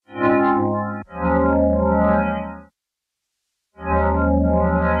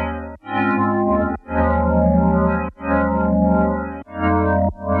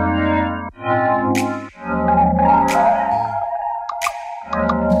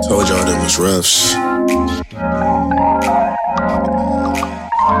them was roughs.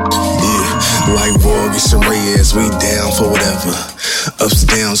 Like Vargas and Reyes, we down for whatever. Ups,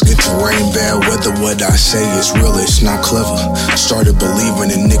 downs, good terrain, bad weather. What I say is real, it's not clever. Started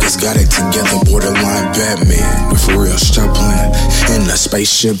believing and niggas got it together. Borderline Batman, but for real, stop playing. In a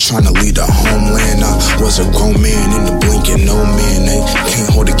spaceship trying to lead a homeland. I was a grown man in the blinking old man. They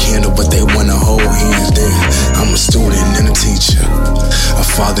can't hold a candle, but they wanna hold hands. Damn, I'm a student and a teacher, a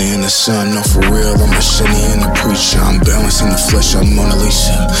father and a son. No, for real, I'm a shitty and a preacher. I'm balancing the flesh, I'm Mona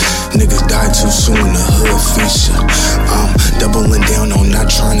Lisa. Niggas died too soon, the hood feature. I'm doubling down on not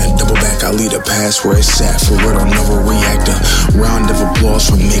trying to double back. I leave the past where it's at. For real, don't never react. A round of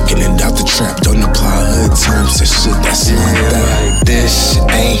applause for making it out the trap. Don't apply hood terms to shit that's not that. Like this,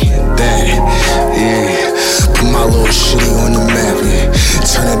 ain't that. Yeah, put my little shitty on the map. Yeah,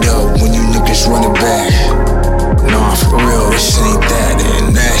 turn it up when you niggas run it back. Nah, for real, this ain't that,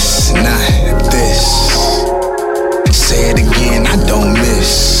 and that's not this. Say it again, I don't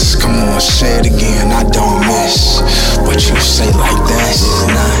miss. Come on, say it again, I don't miss. What you say like that is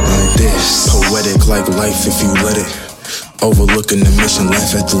not like this. Poetic like life if you let it. Overlooking the mission,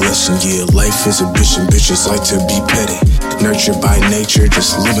 laugh at the lesson. Yeah, life is a bitch and bitches like to be petty. Nurtured by nature,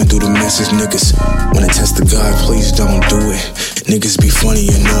 just living through the message. Niggas wanna test the God, please don't do it. Niggas be funny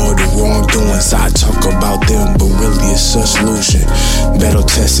and all the wrongdoings. I talk about them, but really it's such illusion. Battle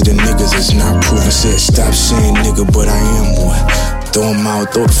tested and niggas is not proven. Said stop saying nigga, but I am one. Throw him out,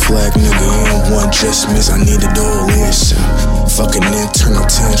 throw the flag, nigga, and one just miss. I need a whole answer. Fucking internal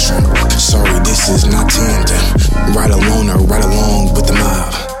tantrum. Sorry, this is not tandem. Ride alone or ride along with the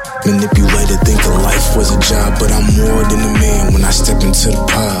mob. Manipulated, thinking life was a job, but I'm more than a man when I step into the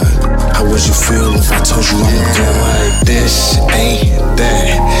pod. How would you feel if I told you I'm